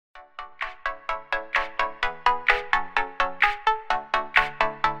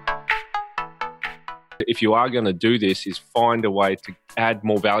if you are going to do this, is find a way to add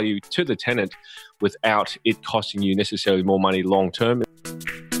more value to the tenant without it costing you necessarily more money long term.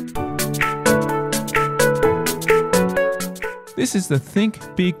 This is the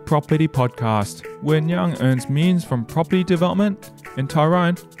Think Big Property podcast, where Nhan earns millions from property development and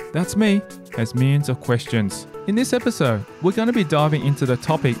Tyrone, that's me, has millions of questions. In this episode, we're going to be diving into the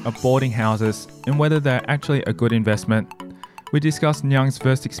topic of boarding houses and whether they're actually a good investment. We discuss Nhan's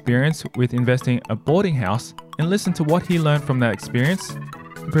first experience with investing in a boarding house and listen to what he learned from that experience.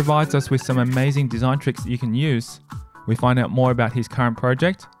 He provides us with some amazing design tricks that you can use. We find out more about his current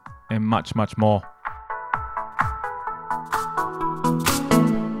project and much, much more.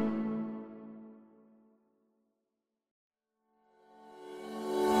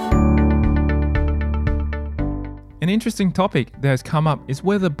 An interesting topic that has come up is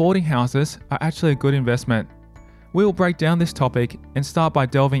whether boarding houses are actually a good investment. We will break down this topic and start by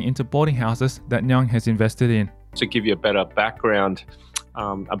delving into boarding houses that Nhan has invested in. To give you a better background,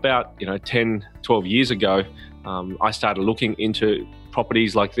 about 10, 12 years ago, I started looking into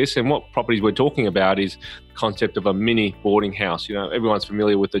properties like this. And what properties we're talking about is the concept of a mini boarding house. Everyone's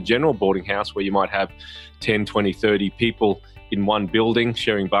familiar with the general boarding house where you might have 10, 20, 30 people in one building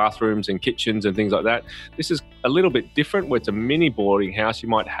sharing bathrooms and kitchens and things like that. This is a little bit different where it's a mini boarding house. You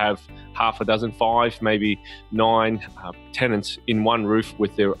might have half a dozen, 5, maybe 9 tenants in one roof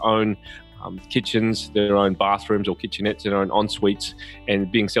with their own kitchens, their own bathrooms or kitchenettes, their own en-suites,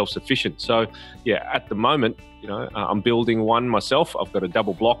 and being self-sufficient. So at the moment, I'm building one myself. I've got a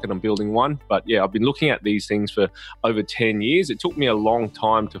double block and I'm building one. But I've been looking at these things for over 10 years. It took me a long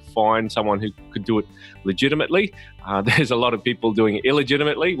time to find someone who could do it legitimately. There's a lot of people doing it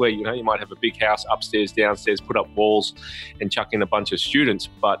illegitimately where, you might have a big house upstairs, downstairs, put up walls and chuck in a bunch of students.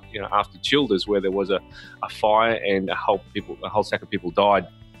 But, after Childers, where there was a fire and a whole stack of people died,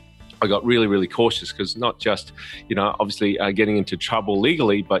 I got really, really cautious because not just, obviously getting into trouble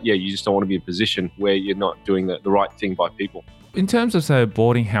legally, but you just don't want to be in a position where you're not doing the right thing by people. In terms of, say, a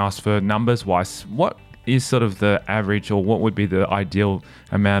boarding house for numbers wise, what is sort of the average or what would be the ideal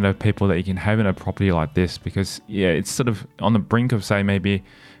amount of people that you can have in a property like this? Because, it's sort of on the brink of, say, maybe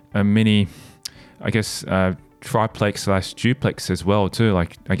a mini, triplex / duplex as well too.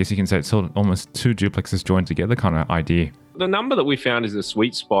 Like, I guess you can say it's sort of almost 2 duplexes joined together kind of idea. The number that we found is the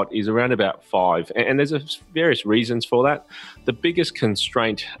sweet spot is around about 5, and there's various reasons for that. The biggest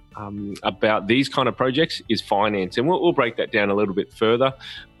constraint about these kind of projects is finance, and we'll break that down a little bit further.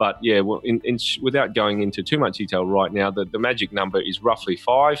 But without going into too much detail right now, the magic number is roughly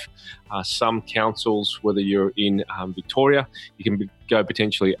 5. Some councils, whether you're in Victoria, you can go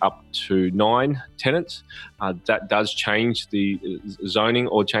potentially up to 9 tenants. That does change the zoning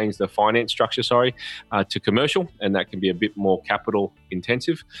or change the finance structure, to commercial, and that can be a bit more capital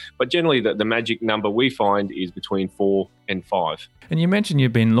intensive. But generally, the magic number we find is between 4 and 5. And you mentioned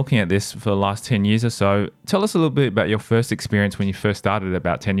you've been looking at this for the last 10 years or so. Tell us a little bit about your first experience when you first started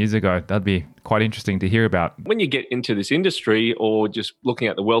about 10 years ago. That'd be quite interesting to hear about. When you get into this industry or just looking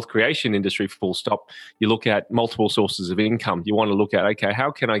at the wealth creation industry full stop, you look at multiple sources of income. You want to look at, okay,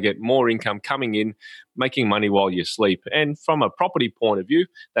 how can I get more income coming in, making money while you sleep? And from a property point of view,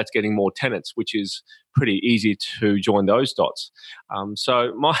 that's getting more tenants, which is pretty easy to join those dots.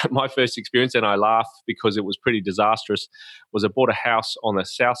 So my first experience, and I laugh because it was pretty disastrous, was I bought a house on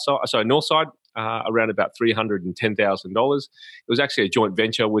the north side, around about $310,000. It was actually a joint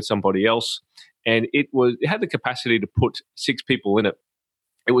venture with somebody else, and it had the capacity to put 6 people in it.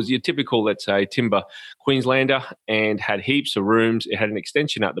 It was your typical, let's say, timber Queenslander and had heaps of rooms. It had an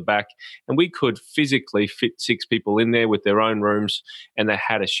extension out the back, and we could physically fit 6 people in there with their own rooms, and they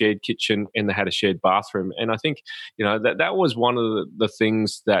had a shared kitchen and they had a shared bathroom. And I think, that was one of the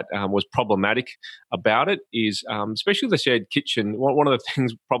things that was problematic about it is, especially the shared kitchen. One of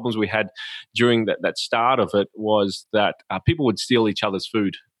the problems we had during that start of it was that people would steal each other's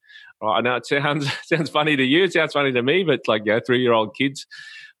food. I know it sounds funny to you. It sounds funny to me, but 3-year-old kids.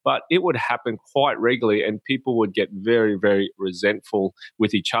 But it would happen quite regularly, and people would get very, very resentful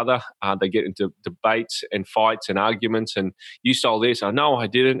with each other. They get into debates and fights and arguments, and you stole this. I know I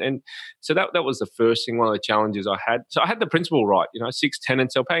didn't. And so that was the first thing, one of the challenges I had. So I had the principle right. 6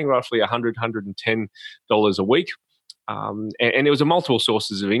 tenants, they're paying roughly $100, $110 a week. And it was a multiple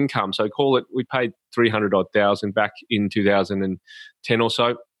sources of income. So we paid $300,000 back in 2010 or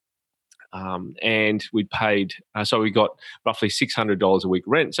so. And we paid, so we got roughly $600 a week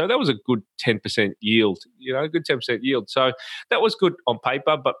rent. So that was a good 10% yield, a good 10% yield. So that was good on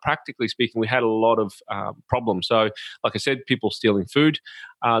paper, but practically speaking, we had a lot of problems. So like I said, people stealing food.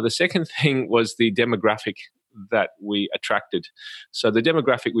 The second thing was the demographic that we attracted. So the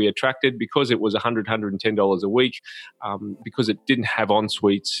demographic we attracted, because it was $110 a week, because it didn't have en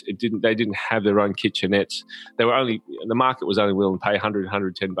suites, they didn't have their own kitchenettes. The market was only willing to pay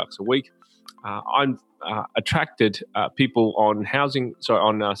 $110 a week. I'm attracted people on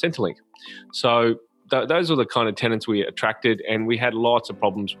Centrelink. So those are the kind of tenants we attracted, and we had lots of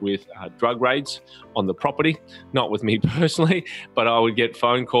problems with drug raids on the property. Not with me personally, but I would get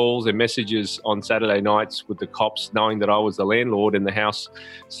phone calls and messages on Saturday nights with the cops, knowing that I was the landlord, and the house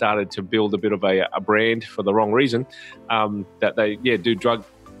started to build a bit of a brand for the wrong reason, that they do drug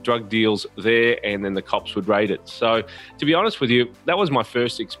deals there, and then the cops would raid it. So to be honest with you, that was my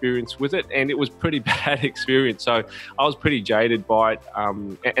first experience with it, and it was pretty bad experience. So I was pretty jaded by it.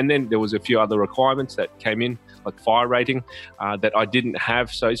 And then there was a few other requirements that came in, like fire rating, that I didn't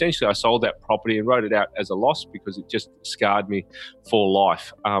have. So essentially I sold that property and wrote it out as a loss because it just scarred me for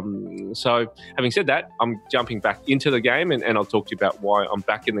life. So having said that, I'm jumping back into the game, and I'll talk to you about why I'm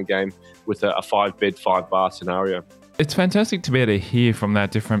back in the game with a 5-bed, 5-bar scenario. It's fantastic to be able to hear from that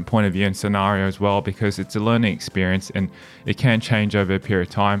different point of view and scenario as well, because it's a learning experience and it can change over a period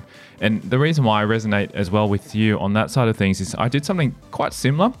of time. And the reason why I resonate as well with you on that side of things is I did something quite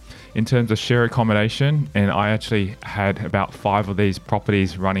similar in terms of share accommodation, and I actually had about 5 of these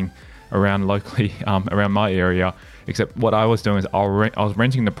properties running around locally, around my area. Except what I was doing is I was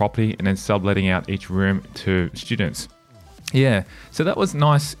renting the property and then subletting out each room to students. Yeah, so that was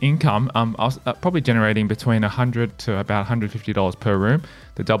nice income. I was probably generating between $100 to about $150 per room.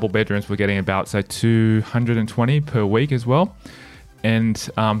 The double bedrooms were getting about, say, $220 per week as well. And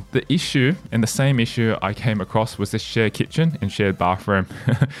the issue, and the same issue I came across, was this shared kitchen and shared bathroom.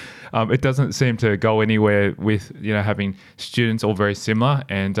 It doesn't seem to go anywhere with, having students all very similar.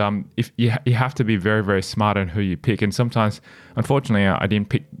 And if you have to be very, very smart on who you pick. And sometimes, unfortunately, I didn't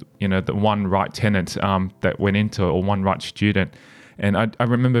pick, the one right tenant that went into it, or one right student. And I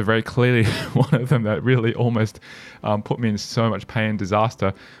remember very clearly one of them that really almost put me in so much pain and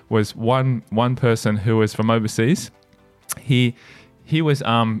disaster was one person who was from overseas. He was,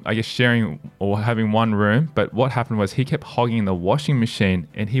 sharing or having one room, but what happened was he kept hogging the washing machine,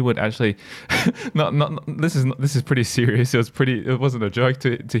 and he would actually, this is pretty serious. It wasn't a joke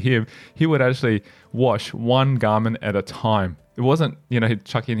to him. He would actually wash one garment at a time. It wasn't, he'd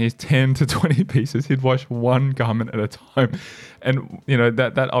chuck in his 10 to 20 pieces. He'd wash one garment at a time. And,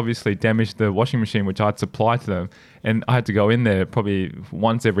 that obviously damaged the washing machine, which I'd supply to them. And I had to go in there probably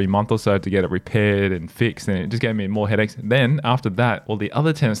once every month or so to get it repaired and fixed. And it just gave me more headaches. Then after that, all the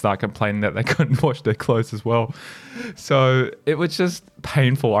other tenants started complaining that they couldn't wash their clothes as well. So it was just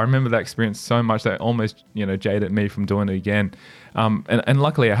painful. I remember that experience so much that it almost, jaded me from doing it again. And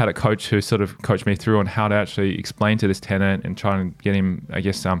luckily I had a coach who sort of coached me through on how to actually explain to this tenant and try and get him,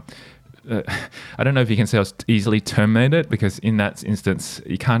 I don't know if you can say I was easily terminated, because in that instance,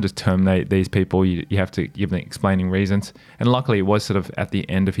 you can't just terminate these people. You have to give them explaining reasons. And luckily it was sort of at the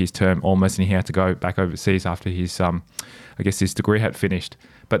end of his term almost, and he had to go back overseas after his, his degree had finished.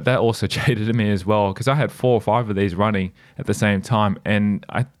 But that also jaded me as well, because I had 4 or 5 of these running at the same time. And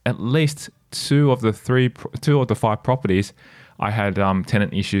at least 2 of the 5 properties I had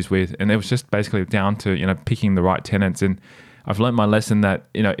tenant issues with, and it was just basically down to picking the right tenants. And I've learned my lesson that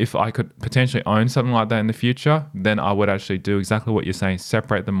if I could potentially own something like that in the future, then I would actually do exactly what you're saying,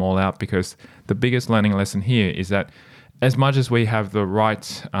 separate them all out. Because the biggest learning lesson here is that as much as we have the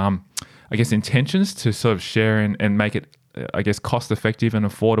right intentions to sort of share and make it cost effective and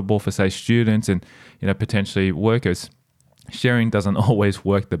affordable for, say, students and potentially workers, sharing doesn't always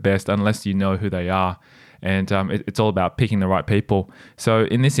work the best unless you know who they are. And it's all about picking the right people. So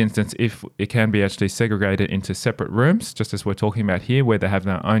in this instance, if it can be actually segregated into separate rooms, just as we're talking about here, where they have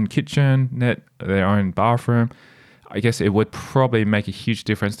their own kitchen, their own bathroom, I guess it would probably make a huge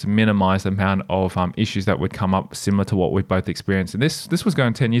difference to minimize the amount of issues that would come up similar to what we've both experienced. And this was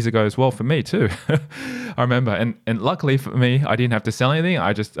going 10 years ago as well for me too. I remember. And luckily for me, I didn't have to sell anything.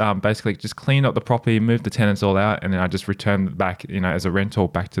 I just basically just cleaned up the property, moved the tenants all out, and then I just returned it back, as a rental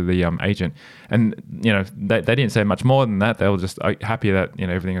back to the agent. And, they didn't say much more than that. They were just happy that,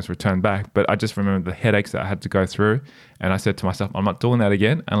 everything was returned back. But I just remember the headaches that I had to go through. And I said to myself, I'm not doing that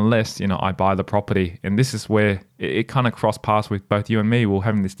again unless, I buy the property. And this is where it kind of crossed paths with both you and me. We were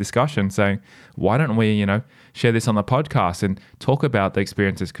having this discussion saying, why don't we, share this on the podcast and talk about the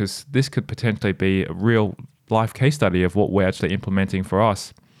experiences? Because this could potentially be a real life case study of what we're actually implementing for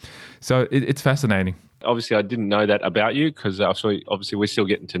us. So it's fascinating. Obviously, I didn't know that about you, because obviously we're still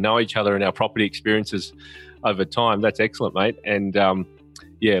getting to know each other and our property experiences over time. That's excellent, mate. And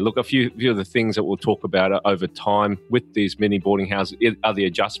yeah, look, a few of the things that we'll talk about over time with these mini boarding houses are the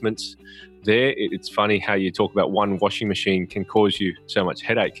adjustments there. It's funny how you talk about one washing machine can cause you so much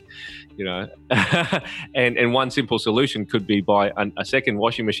headache, and one simple solution could be buy a second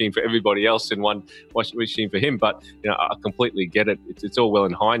washing machine for everybody else and one washing machine for him. But I completely get it. It's all well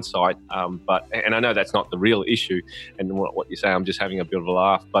in hindsight, but I know that's not the real issue. And what you say, I'm just having a bit of a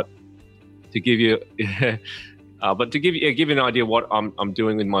laugh. But to give you, give you an idea what I'm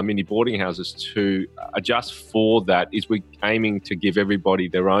doing with my mini boarding houses to adjust for that is we're aiming to give everybody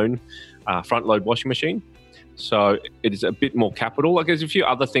their own front load washing machine. So it is a bit more capital. Like there's a few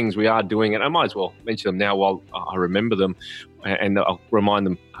other things we are doing, and I might as well mention them now while I remember them, and I'll remind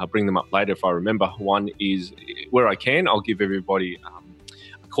them, I'll bring them up later if I remember. One is where I can, I'll give everybody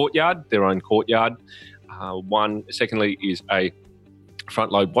a courtyard, their own courtyard. Secondly is a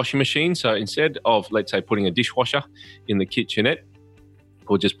front load washing machine. So instead of, let's say, putting a dishwasher in the kitchenette,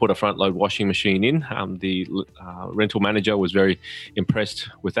 we'll just put a front load washing machine in. The rental manager was very impressed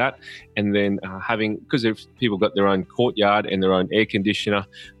with that. And then because if people got their own courtyard and their own air conditioner,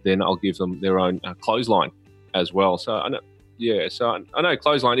 then I'll give them their own clothesline as well. So I know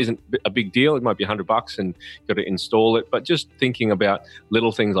clothesline isn't a big deal. It might be $100 and got to install it. But just thinking about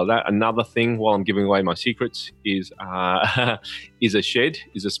little things like that. Another thing, while I'm giving away my secrets, is a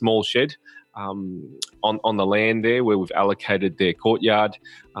small shed. On the land there where we've allocated their courtyard,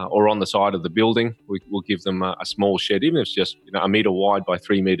 or on the side of the building, we'll give them a small shed, even if it's just a metre wide by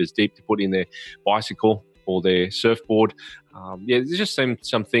 3 metres deep, to put in their bicycle or their surfboard. There's just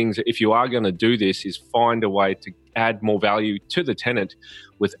some things that if you are going to do this, is find a way to add more value to the tenant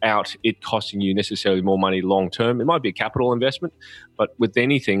without it costing you necessarily more money long term. It might be a capital investment, but with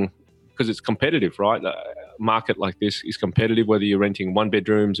anything, because it's competitive, right? A market like this is competitive, whether you're renting 1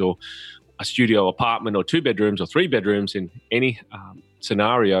 bedrooms or a studio apartment or 2 bedrooms or 3 bedrooms. In any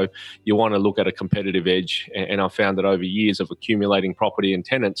scenario, you want to look at a competitive edge. And I found that over years of accumulating property and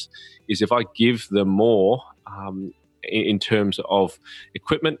tenants is if I give them more in terms of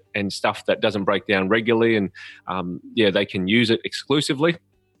equipment and stuff that doesn't break down regularly, and they can use it exclusively,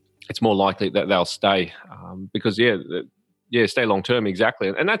 it's more likely that they'll stay because stay long term. Exactly.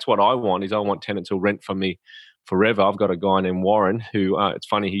 And that's what I want. Is I want tenants who'll rent from me forever. I've got a guy named Warren who, it's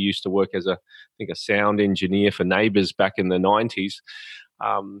funny, he used to work as a sound engineer for Neighbours back in the 90s.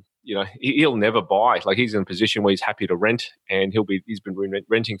 He'll never buy. Like, he's in a position where he's happy to rent, and he's been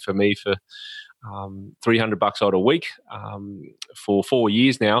renting for me for $300 odd a week for 4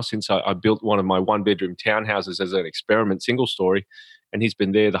 years now, since I built one of my 1-bedroom townhouses as an experiment single story. And he's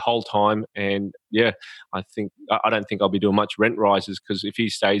been there the whole time. And I don't think I'll be doing much rent rises, because if he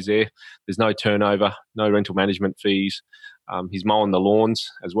stays there, there's no turnover, no rental management fees. He's mowing the lawns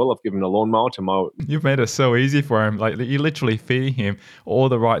as well. I've given him a lawnmower to mow. You've made it so easy for him. Like, you're literally feeding him all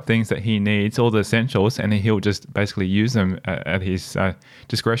the right things that he needs, all the essentials, and he'll just basically use them at his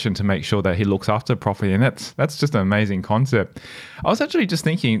discretion to make sure that he looks after property. And that's just an amazing concept. I was actually just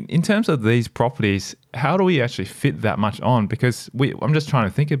thinking, in terms of these properties, how do we actually fit that much on? Because I'm just trying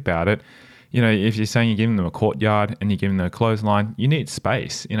to think about it. If you're saying you're giving them a courtyard and you're giving them a clothesline, you need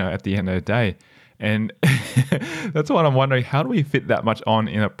space, at the end of the day. And that's what I'm wondering, how do we fit that much on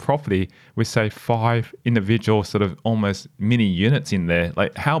in a property with, say, 5 individual sort of almost mini units in there?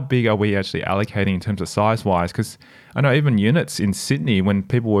 Like, how big are we actually allocating in terms of size-wise? Because I know even units in Sydney, when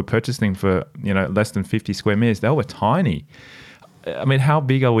people were purchasing for, less than 50 square meters, they were tiny. I mean, how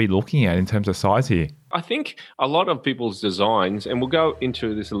big are we looking at in terms of size here? I think a lot of people's designs, and we'll go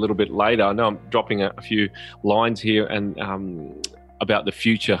into this a little bit later. I know I'm dropping a few lines here and about the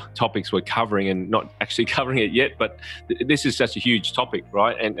future topics we're covering, and not actually covering it yet, but this is such a huge topic,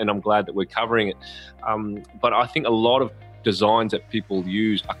 right? And I'm glad that we're covering it. But I think a lot of designs that people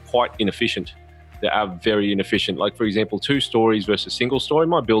use are quite inefficient. They are very inefficient. Like, for example, 2 stories versus single story.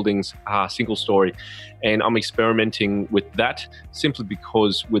 My buildings are single story, and I'm experimenting with that simply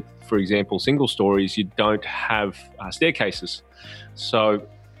because with, for example, single stories, you don't have staircases. So,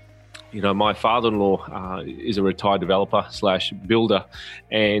 my father-in-law is a retired developer / builder,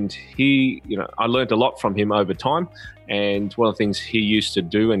 and I learned a lot from him over time. And one of the things he used to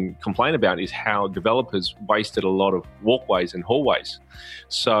do and complain about is how developers wasted a lot of walkways and hallways.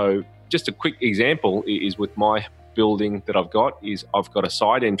 So just a quick example is with my building that I've got a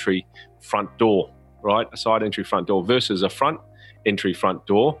side entry front door, right? A side entry front door versus a front entry front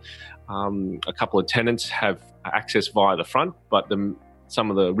door. A couple of tenants have access via the front, but some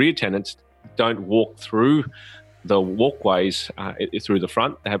of the rear tenants don't walk through the walkways through the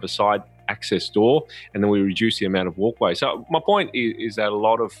front. They have a side access door, and then we reduce the amount of walkway. So my point is that a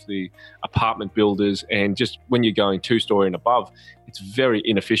lot of the apartment builders, and just when you're going 2-story and above, it's very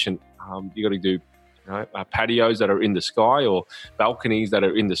inefficient. You got to do patios that are in the sky or balconies that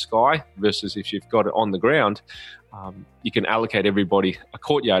are in the sky, versus if you've got it on the ground, you can allocate everybody a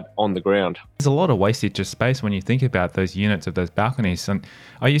courtyard on the ground. There's a lot of wastage of space when you think about those units of those balconies. And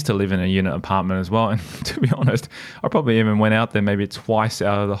I used to live in a unit apartment as well. And to be honest, I probably even went out there maybe twice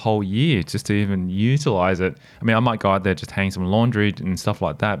out of the whole year just to even utilize it. I mean, I might go out there, just hang some laundry and stuff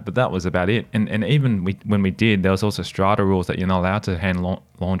like that, but that was about it. And even when we did, there was also strata rules that you're not allowed to hang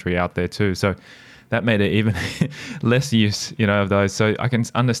laundry out there too. So that made it even less use, of those. So I can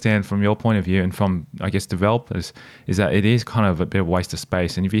understand from your point of view and from, I guess, developers, is that it is kind of a bit of waste of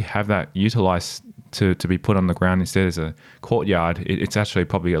space. And if you have that utilized to be put on the ground instead as a courtyard, it's actually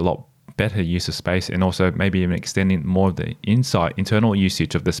probably a lot better use of space, and also maybe even extending more of the internal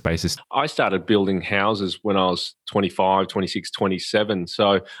usage of the spaces. I started building houses when I was 25, 26, 27.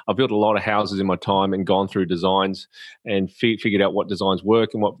 So I built a lot of houses in my time and gone through designs and figured out what designs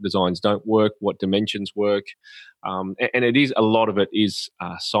work and what designs don't work, what dimensions work. And it is, a lot of it is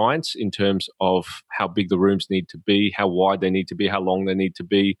science in terms of how big the rooms need to be, how wide they need to be, how long they need to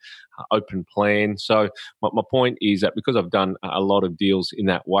be, open plan. So my point is that because I've done a lot of deals in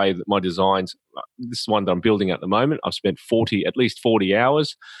that way, that my designs, this is one that I'm building at the moment, I've spent at least 40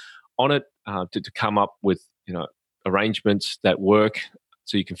 hours on it to come up with arrangements that work.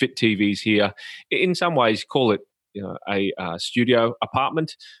 So you can fit TVs here. In some ways, call it a studio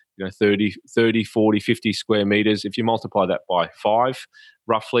apartment. 30, 40, 50 square meters. If you multiply that by 5,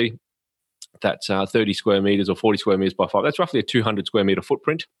 roughly, that's 30 square meters or 40 square meters by 5. That's roughly a 200 square meter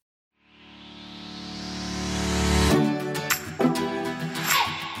footprint.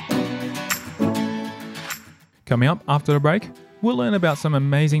 Coming up after the break, we'll learn about some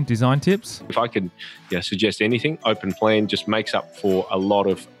amazing design tips. If I could suggest anything, open plan just makes up for a lot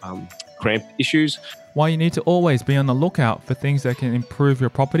of cramped issues. Why you need to always be on the lookout for things that can improve your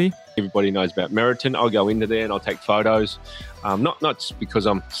property. Everybody knows about Meriton. I'll go into there and I'll take photos. Not just because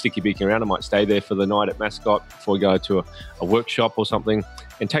I'm sticky beaking around. I might stay there for the night at Mascot before I go to a workshop or something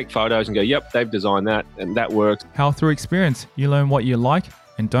and take photos and go, yep, they've designed that and that works. How through experience you learn what you like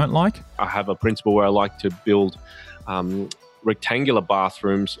and don't like. I have a principle where I like to build rectangular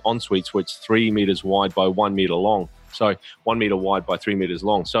bathrooms, ensuite suites 3 meters wide by 1 meter long. So 1 meter wide by 3 meters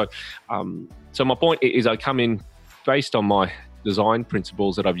long. So my point is I come in based on my design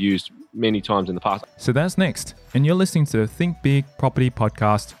principles that I've used many times in the past. So that's next. And you're listening to the Think Big Property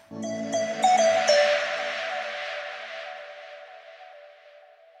Podcast.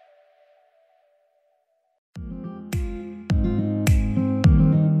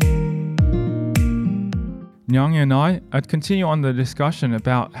 Nhan and I'd continue on the discussion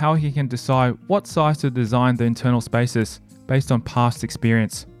about how he can decide what size to design the internal spaces based on past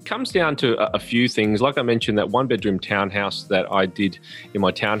experience. It comes down to a few things. Like I mentioned, that 1-bedroom townhouse that I did in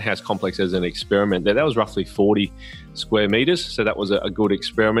my townhouse complex as an experiment, that was roughly 40 square meters. So that was a good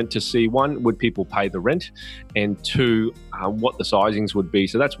experiment to see, one, would people pay the rent? And two, what the sizings would be.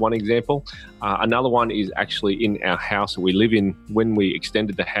 So that's one example. Another one is actually in our house that we live in. When we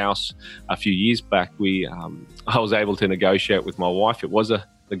extended the house a few years back, I was able to negotiate with my wife. It was a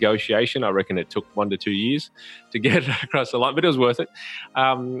negotiation. I reckon it took 1 to 2 years to get across the line, but it was worth it.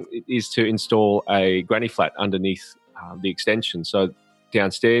 It is to install a granny flat underneath the extension. So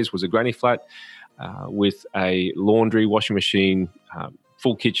downstairs was a granny flat with a laundry, washing machine,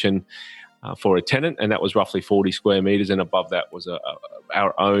 full kitchen for a tenant, and that was roughly 40 square meters. And above that was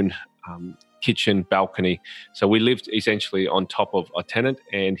our own kitchen, balcony. So we lived essentially on top of a tenant,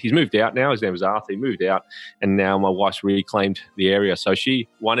 and he's moved out now. His name was Arthur. He moved out, and now my wife's reclaimed the area. So she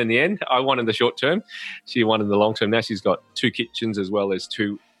won in the end. I won in the short term. She won in the long term. Now she's got 2 kitchens as well as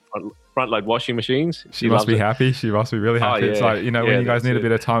 2 front-load washing machines. She must be happy. She must be really happy. It's like, when you guys need a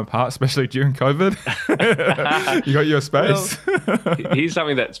bit of time apart, especially during COVID, you got your space. Well, here's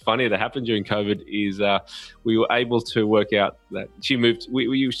something that's funny that happened during COVID is we were able to work out that she moved. We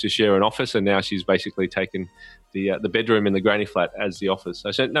used to share an office, and now she's basically taken the bedroom in the granny flat as the office.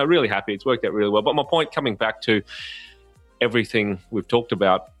 So no, really happy. It's worked out really well. But my point, coming back to everything we've talked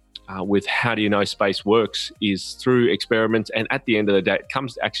about, with how do you know space works, is through experiments. And at the end of the day, it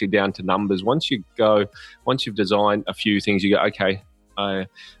comes actually down to numbers. Once you've designed a few things, you go, okay, a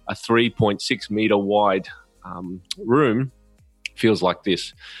 3.6 meter wide room feels like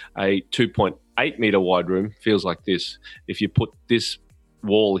this. A 2.8 meter wide room feels like this. If you put this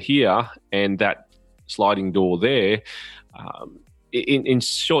wall here and that sliding door there, in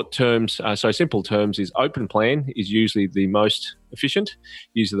short terms, so simple terms, is open plan is usually the most efficient,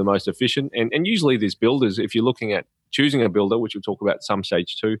 use the most efficient. And usually these builders, if you're looking at choosing a builder, which we'll talk about at some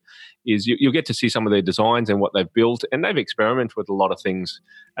stage too, is you'll get to see some of their designs and what they've built, and they've experimented with a lot of things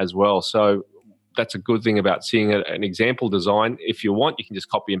as well. So that's a good thing about seeing an example design. If you want, you can just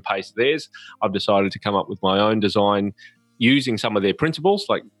copy and paste theirs. I've decided to come up with my own design using some of their principles.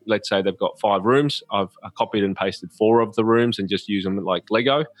 Like, let's say they've got 5 rooms. I've copied and pasted 4 of the rooms and just use them like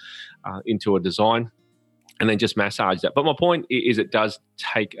Lego into a design, and then just massage that. But my point is it does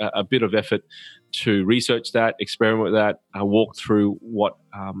take a bit of effort to research that, experiment with that, walk through what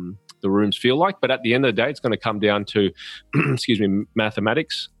the rooms feel like. But at the end of the day, it's going to come down to,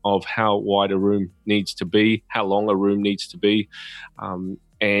 mathematics of how wide a room needs to be, how long a room needs to be,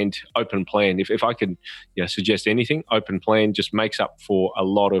 and open plan. If I could suggest anything, open plan just makes up for a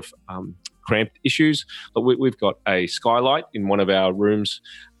lot of cramped issues. But we've got a skylight in one of our rooms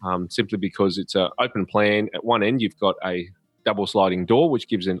simply because it's an open plan. At one end, you've got a double sliding door, which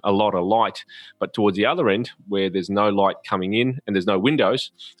gives in a lot of light. But towards the other end, where there's no light coming in and there's no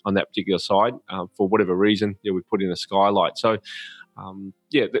windows on that particular side, for whatever reason, we put in a skylight. So,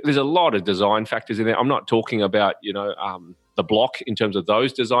 there's a lot of design factors in there. I'm not talking about, the block in terms of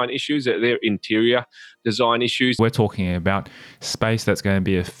those design issues. They're interior design issues. We're talking about space that's going to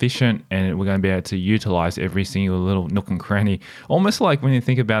be efficient, and we're going to be able to utilize every single little nook and cranny. Almost like when you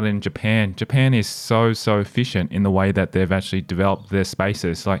think about it in Japan. Japan is so efficient in the way that they've actually developed their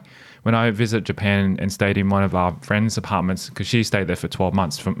spaces. Like when I visit Japan and stayed in one of our friends' apartments, because she stayed there for 12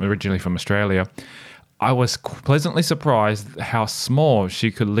 months originally from Australia, I was pleasantly surprised how small she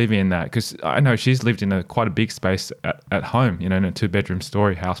could live in that, because I know she's lived in quite a big space at home, in a 2-bedroom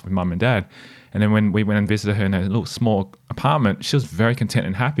story house with mum and dad. And then when we went and visited her in a little small apartment, she was very content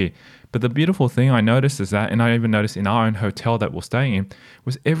and happy. But the beautiful thing I noticed is that, and I even noticed in our own hotel that we're staying in,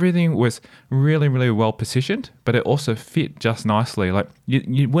 was everything was really, really well positioned, but it also fit just nicely. Like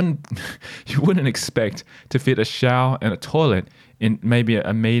you wouldn't expect to fit a shower and a toilet in maybe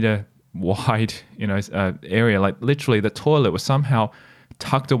a meter wide, area. Like literally the toilet was somehow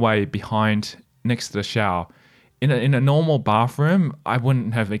tucked away behind next to the shower. In a normal bathroom, I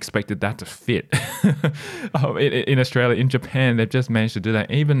wouldn't have expected that to fit. In Australia, in Japan, they've just managed to do that.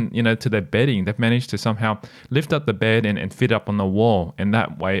 Even, to their bedding, they've managed to somehow lift up the bed and fit up on the wall, and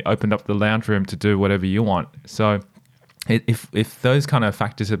that way opened up the lounge room to do whatever you want. So if those kind of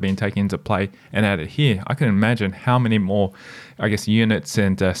factors have been taken into play and added here, I can imagine how many more, units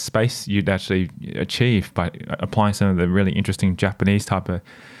and space you'd actually achieve by applying some of the really interesting Japanese type of,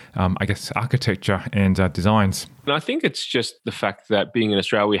 architecture and designs. And I think it's just the fact that being in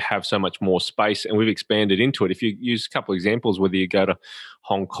Australia, we have so much more space and we've expanded into it. If you use a couple of examples, whether you go to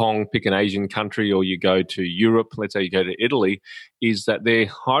Hong Kong, pick an Asian country, or you go to Europe, let's say you go to Italy, is that they're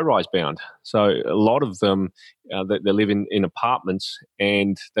high-rise bound. So a lot of them, they live in apartments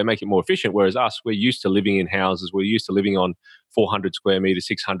and they make it more efficient, whereas us, we're used to living in houses. We're used to living on 400 square meters,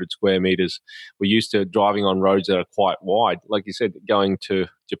 600 square meters. We're used to driving on roads that are quite wide. Like you said, going to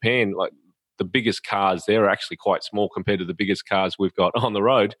Japan, like the biggest cars there are actually quite small compared to the biggest cars we've got on the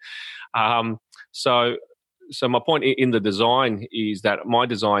road. So my point in the design is that my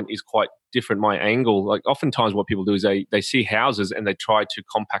design is quite different. My angle, like oftentimes what people do is they see houses and they try to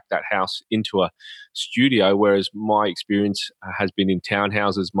compact that house into a studio, whereas my experience has been in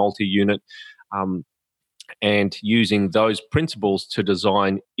townhouses, multi-unit, and using those principles to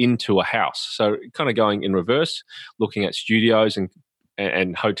design into a house. So kind of going in reverse, looking at studios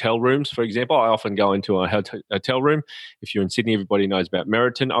and hotel rooms, for example. I often go into a hotel room. If you're in Sydney, everybody knows about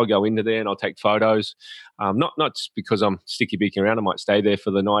Meriton. I'll go into there and I'll take photos. Not just because I'm sticky beaking around. I might stay there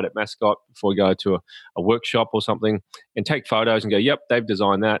for the night at Mascot before we go to a workshop or something and take photos and go, yep, they've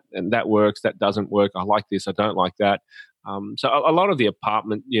designed that and that works, that doesn't work. I like this, I don't like that. So a lot of the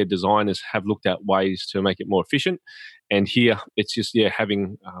apartment designers have looked at ways to make it more efficient. And here it's just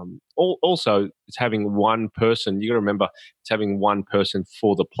having also it's having one person. You got to remember it's having one person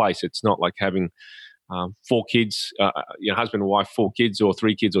for the place. It's not like having 4 kids, husband and wife, 4 kids or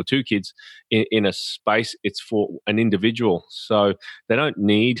 3 kids or 2 kids in a space. It's for an individual. So they don't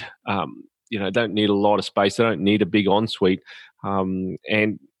need don't need a lot of space. They don't need a big ensuite.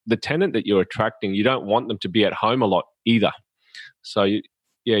 And the tenant that you're attracting, you don't want them to be at home a lot either. So you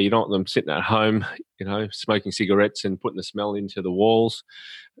don't want them sitting at home, smoking cigarettes and putting the smell into the walls,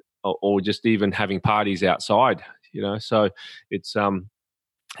 or just even having parties outside. So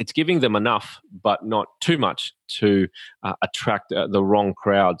it's giving them enough, but not too much to attract the wrong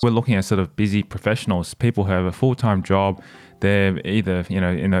crowds. We're looking at sort of busy professionals, people who have a full-time job. They're either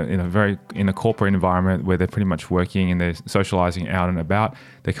in a corporate environment where they're pretty much working and they're socializing out and about.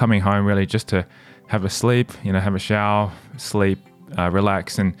 They're coming home really just to have a sleep, have a shower, sleep,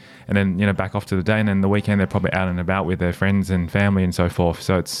 relax, and then back off to the day. And then the weekend they're probably out and about with their friends and family and so forth.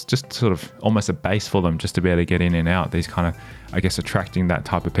 So it's just sort of almost a base for them just to be able to get in and out. These kind of, I guess, attracting that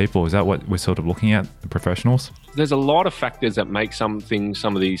type of people. Is that what we're sort of looking at, the professionals? There's a lot of factors that make some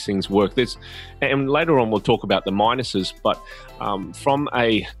of these things work. And later on we'll talk about the minuses, but from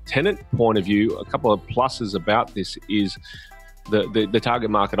a tenant point of view, a couple of pluses about this is the target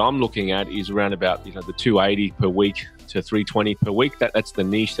market I'm looking at is around about the 280 per week to 320 per week. That's the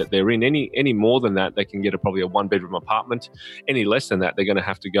niche that they're in. Any more than that, they can get probably a 1-bedroom apartment. Any less than that, they're going to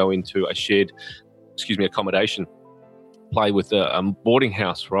have to go into a shared, accommodation, play with a boarding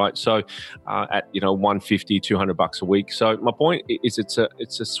house, right? So at $150, $200 a week. So my point is it's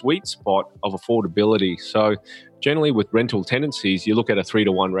a sweet spot of affordability. So generally with rental tenancies, you look at a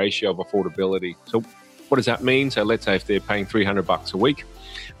 3-to-1 ratio of affordability. So what does that mean? So let's say if they're paying $300 a week,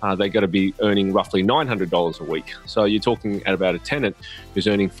 they got to be earning roughly $900 a week. So you're talking at about a tenant who's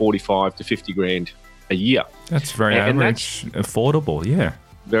earning 45 to 50 grand a year. That's very average, affordable, yeah.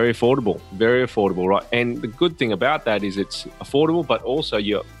 Very affordable, right? And the good thing about that is it's affordable, but also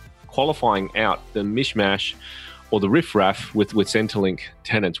you're qualifying out the mishmash or the riffraff with Centrelink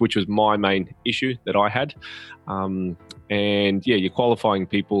tenants, which was my main issue that I had. And yeah, you're qualifying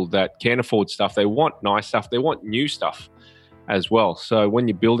people that can afford stuff. They want nice stuff. They want new stuff as well. So when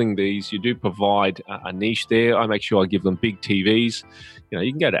you're building these, you do provide a niche there. I make sure I give them big TVs.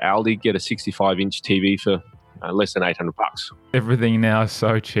 You can go to Aldi, get a 65-inch TV for less than $800. Everything now is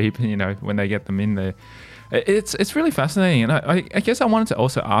so cheap, when they get them in there. It's really fascinating. And I guess I wanted to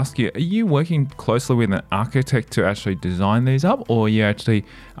also ask you, are you working closely with an architect to actually design these up, or are you actually,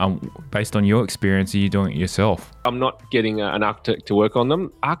 based on your experience, are you doing it yourself? I'm not getting an architect to work on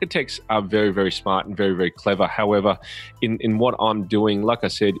them. Architects are very, very smart and very, very clever. However, in what I'm doing, like I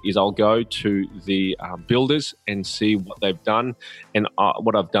said, is I'll go to the builders and see what they've done. And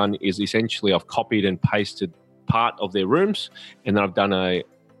what I've done is essentially I've copied and pasted part of their rooms, and then I've done a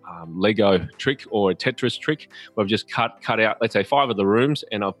Lego trick or a Tetris trick where I've just cut out, let's say, 5 of the rooms,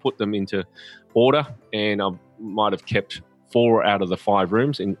 and I've put them into order, and I might have kept 4 out of the 5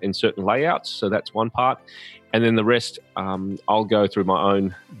 rooms in certain layouts. So that's one part. And then the rest, I'll go through my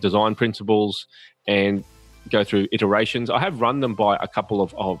own design principles and go through iterations. I have run them by a couple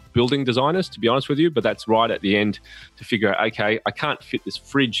of building designers, to be honest with you, but that's right at the end to figure out, okay, I can't fit this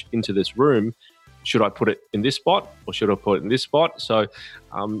fridge into this room. Should I put it in this spot or should I put it in this spot? So,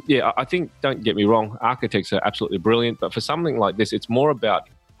 I think, don't get me wrong, architects are absolutely brilliant, but for something like this, it's more about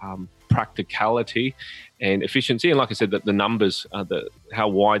practicality and efficiency. And like I said, the numbers, how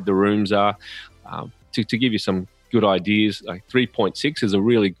wide the rooms are, to give you some good ideas. Like 3.6 is a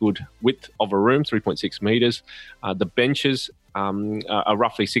really good width of a room, 3.6 meters. The benches are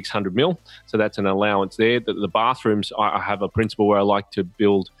roughly 600 mil, so that's an allowance there. The bathrooms, I have a principle where I like to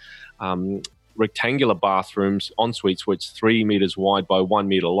build rectangular bathrooms, en suites, where it's 3 meters wide by 1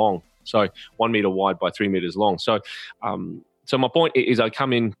 meter long. So 1 meter wide by 3 meters long. So, so my point is, I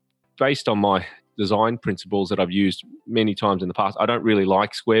come in based on my design principles that I've used many times in the past. I don't really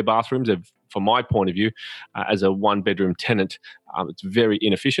like square bathrooms. From my point of view, as a 1-bedroom tenant, it's very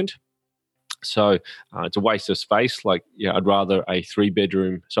inefficient. So it's a waste of space. I'd rather a 3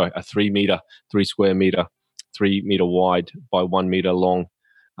 square meter, 3 meter wide by 1 meter long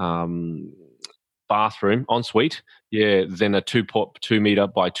bathroom ensuite, than a 2 meter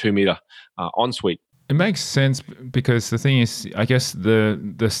by 2 meter ensuite. It makes sense because the thing is, I guess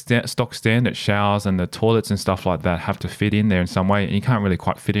the stock standard showers and the toilets and stuff like that have to fit in there in some way, and you can't really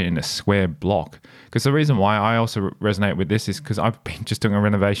quite fit it in a square block. Because the reason why I also resonate with this is because I've been just doing a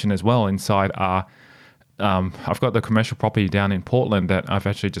renovation as well inside our I've got the commercial property down in Portland that I've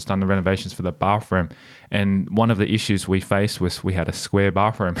actually just done the renovations for the bathroom. And one of the issues we faced was we had a square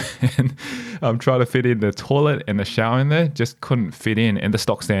bathroom and I'm trying to fit in the toilet and the shower in there, just couldn't fit in. And the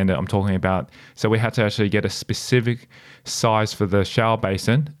stock standard I'm talking about. So we had to actually get a specific size for the shower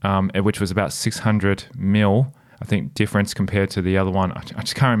basin, which was about 600 mil. I think difference compared to the other one. I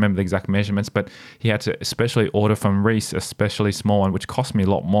just can't remember the exact measurements, but he had to especially order from Reese, a especially small one, which cost me a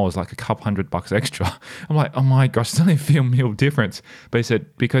lot more. It was like a couple $100 extra. I'm like, oh my gosh, it's only a few mil difference. But he said,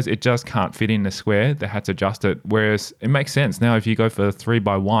 because it just can't fit in the square, they had to adjust it. Whereas it makes sense. Now, if you go for a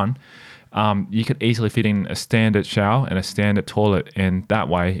 3x1, you could easily fit in a standard shower and a standard toilet, and that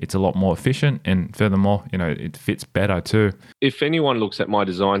way it's a lot more efficient, and furthermore, it fits better too. If anyone looks at my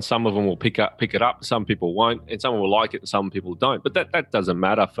design, some of them will pick it up, some people won't, and some will like it and some people don't. But that doesn't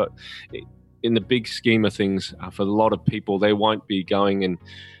matter. In the big scheme of things, for a lot of people, they won't be going and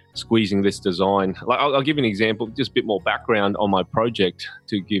squeezing this design. Like I'll give you an example, just a bit more background on my project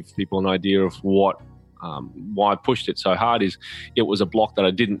to give people an idea of why I pushed it so hard. Is it was a block that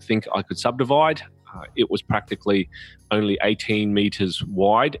I didn't think I could subdivide. It was practically only 18 meters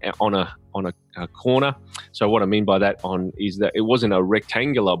wide on a corner. So what I mean by that is that it wasn't a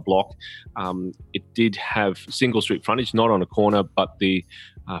rectangular block. It did have single street frontage, not on a corner, but the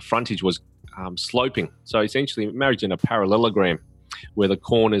frontage was sloping. So essentially, imagine a parallelogram where the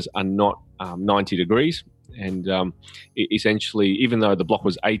corners are not 90 degrees. And essentially, even though the block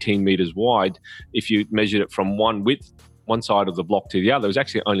was 18 meters wide, if you measured it from one side of the block to the other, it was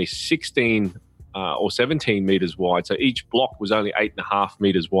actually only 16 or 17 meters wide. So each block was only 8.5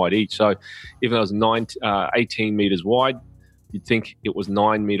 meters wide each. So even though it was 18 meters wide, you'd think it was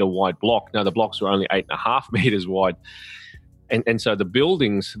 9 meter wide block. No, the blocks were only 8.5 meters wide. And so the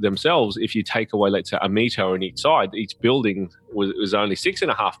buildings themselves, if you take away, let's say, a meter on each side, each building was only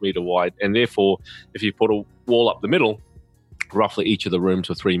 6.5 meter wide. And therefore, if you put a wall up the middle, roughly each of the rooms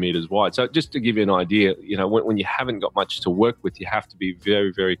were 3 meters wide. So just to give you an idea, when you haven't got much to work with, you have to be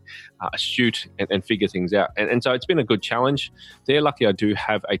very, very astute and figure things out. And so it's been a good challenge. They're lucky I do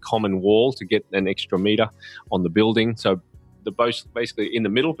have a common wall to get an extra meter on the building. So basically in the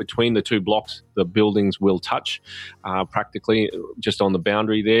middle between the two blocks, the buildings will touch practically just on the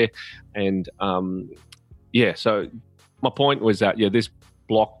boundary there. And so my point was that, this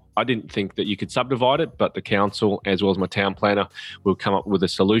block, I didn't think that you could subdivide it, but the council, as well as my town planner, will come up with a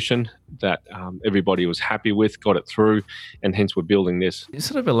solution that everybody was happy with, got it through, and hence we're building this.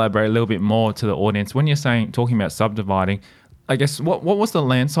 Sort of elaborate a little bit more to the audience. When you're talking about subdividing, I guess, what was the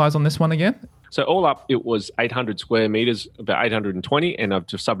land size on this one again? So all up, it was 800 square meters, about 820, and I've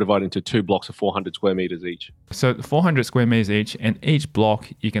just subdivided into two blocks of 400 square meters each. So 400 square meters each, and each block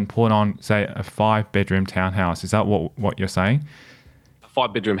you can put on, say, a 5-bedroom townhouse. Is that what you're saying? A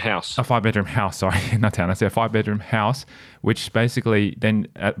 5-bedroom house. A 5-bedroom house, sorry, not town. I said a 5-bedroom house, which basically then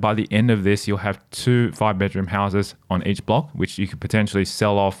by the end of this, you'll have 2 5-bedroom houses on each block, which you could potentially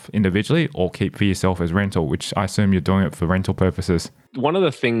sell off individually or keep for yourself as rental, which I assume you're doing it for rental purposes. One of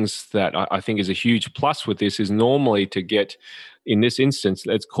the things that I think is a huge plus with this is normally to get, in this instance,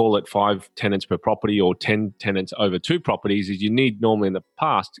 let's call it 5 tenants per property or 10 tenants over 2 properties, is you need normally in the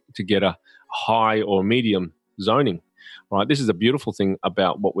past to get a high or medium zoning. Right, this is a beautiful thing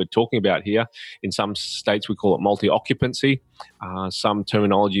about what we're talking about here. In some states, we call it multi-occupancy. Some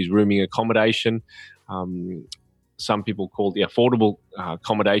terminology is rooming accommodation. Some people call it the affordable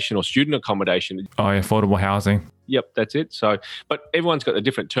accommodation or student accommodation. Oh, yeah, affordable housing. Yep, that's it. So, but everyone's got a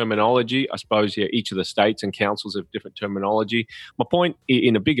different terminology. I suppose, each of the states and councils have different terminology. My point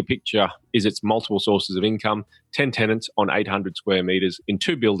in a bigger picture is it's multiple sources of income, 10 tenants on 800 square meters in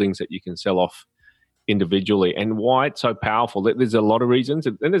 2 buildings that you can sell off individually. And why it's so powerful, there's a lot of reasons,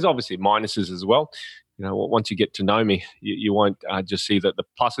 and there's obviously minuses as well. Once you get to know me, you won't just see the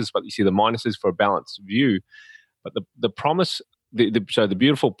pluses, but you see the minuses for a balanced view. But the promise, so the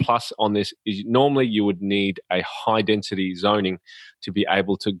beautiful plus on this is normally you would need a high density zoning to be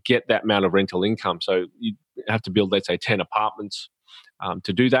able to get that amount of rental income. So you have to build, let's say, 10 apartments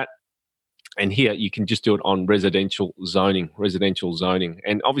to do that. And here you can just do it on residential zoning.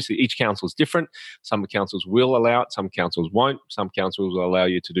 And obviously each council is different. Some councils will allow it, some councils won't. Some councils will allow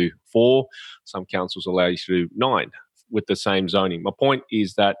you to do 4, some councils allow you to do 9 with the same zoning. My point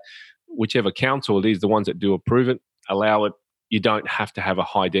is that whichever council it is, the ones that do approve it, allow it, you don't have to have a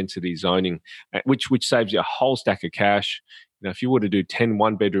high density zoning, which saves you a whole stack of cash. If you were to do 10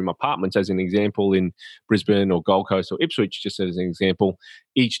 1-bedroom apartments, as an example, in Brisbane or Gold Coast or Ipswich, just as an example,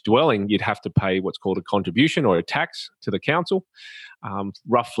 each dwelling, you'd have to pay what's called a contribution or a tax to the council,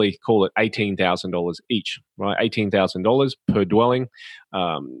 roughly call it $18,000 each, right? $18,000 per dwelling,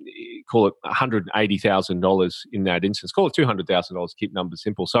 call it $180,000 in that instance, call it $200,000, keep numbers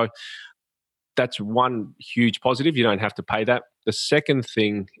simple. So that's one huge positive. You don't have to pay that. The second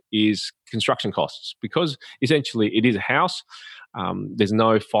thing is construction costs, because essentially it is a house. There's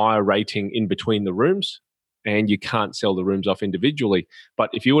no fire rating in between the rooms, and you can't sell the rooms off individually. But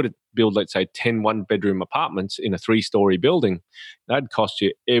if you were to build, let's say, 10 1-bedroom apartments in a 3-story building, that'd cost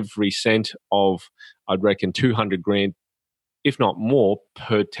you every cent of, I'd reckon, $200,000, if not more,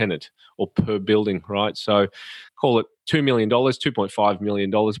 per tenant or per building, right? So call it $2 million, $2.5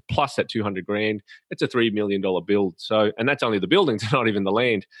 million plus that $200,000. It's a $3 million build. So, and that's only the buildings, not even the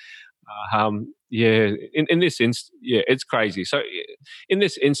land. In this instance, it's crazy. So in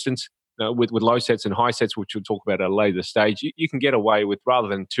this instance, with low sets and high sets, which we'll talk about at a later stage, you can get away with, rather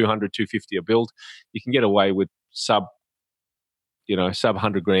than 200, 250 a build, you can get away with sub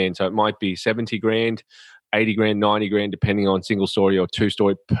 $100,000. So it might be $70,000 80 grand, 90 grand, depending on single story or two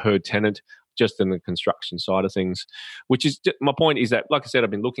story per tenant, just in the construction side of things. Which is my point is that, like I said,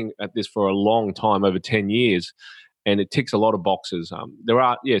 I've been looking at this for a long time, over 10 years, and it ticks a lot of boxes. There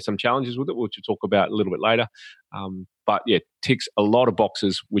are, some challenges with it, which we'll talk about a little bit later. But ticks a lot of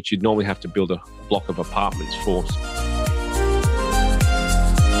boxes, which you'd normally have to build a block of apartments for.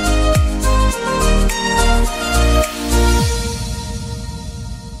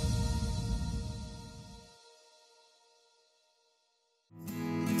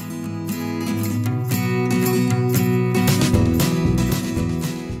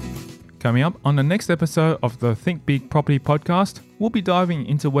 Coming up on the next episode of the Think Big Property podcast, we'll be diving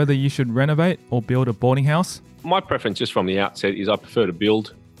into whether you should renovate or build a boarding house. My preference just from the outset is I prefer to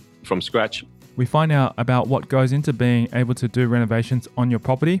build from scratch. We find out about what goes into being able to do renovations on your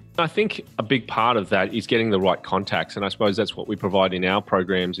property. I think a big part of that is getting the right contacts, and I suppose that's what we provide in our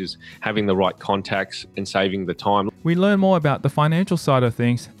programs, is having the right contacts and saving the time. We learn more about the financial side of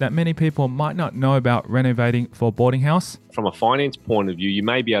things that many people might not know about renovating for a boarding house. From a finance point of view, you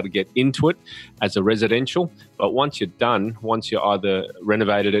may be able to get into it as a residential, but once you're done, once you either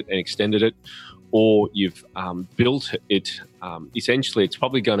renovated it and extended it, or you've built it, essentially it's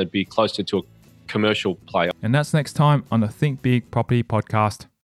probably going to be closer to a commercial player. And that's next time on the Think Big Property podcast.